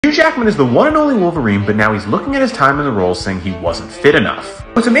Hugh Jackman is the one and only Wolverine, but now he's looking at his time in the role saying he wasn't fit enough.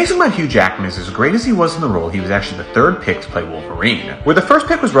 What's amazing about Hugh Jackman is as great as he was in the role, he was actually the third pick to play Wolverine. Where the first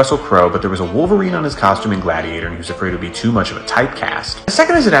pick was Russell Crowe, but there was a Wolverine on his costume in Gladiator and he was afraid it would be too much of a typecast. The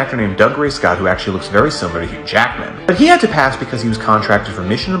second is an actor named Doug Ray Scott who actually looks very similar to Hugh Jackman. But he had to pass because he was contracted for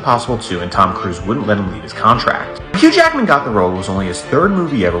Mission Impossible 2 and Tom Cruise wouldn't let him leave his contract. Hugh Jackman got the role. It was only his third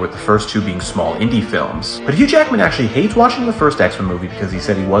movie ever, with the first two being small indie films. But Hugh Jackman actually hates watching the first X-Men movie because he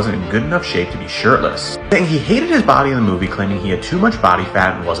said he wasn't in good enough shape to be shirtless, saying he hated his body in the movie, claiming he had too much body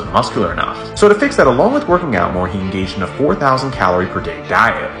fat and wasn't muscular enough. So to fix that, along with working out more, he engaged in a 4,000 calorie per day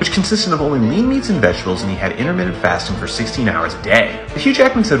diet, which consisted of only lean meats and vegetables, and he had intermittent fasting for 16 hours a day. But Hugh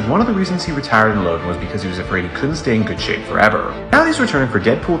Jackman said one of the reasons he retired in Logan was because he was afraid he couldn't stay in good shape forever. Now that he's returning for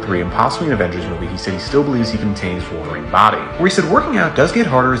Deadpool 3 and possibly an Avengers movie, he said he still believes he can maintain his Wolverine body. Where he said working out does get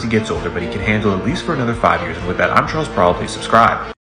harder as he gets older, but he can handle it at least for another 5 years. And with that, I'm Charles Parle. Please subscribe.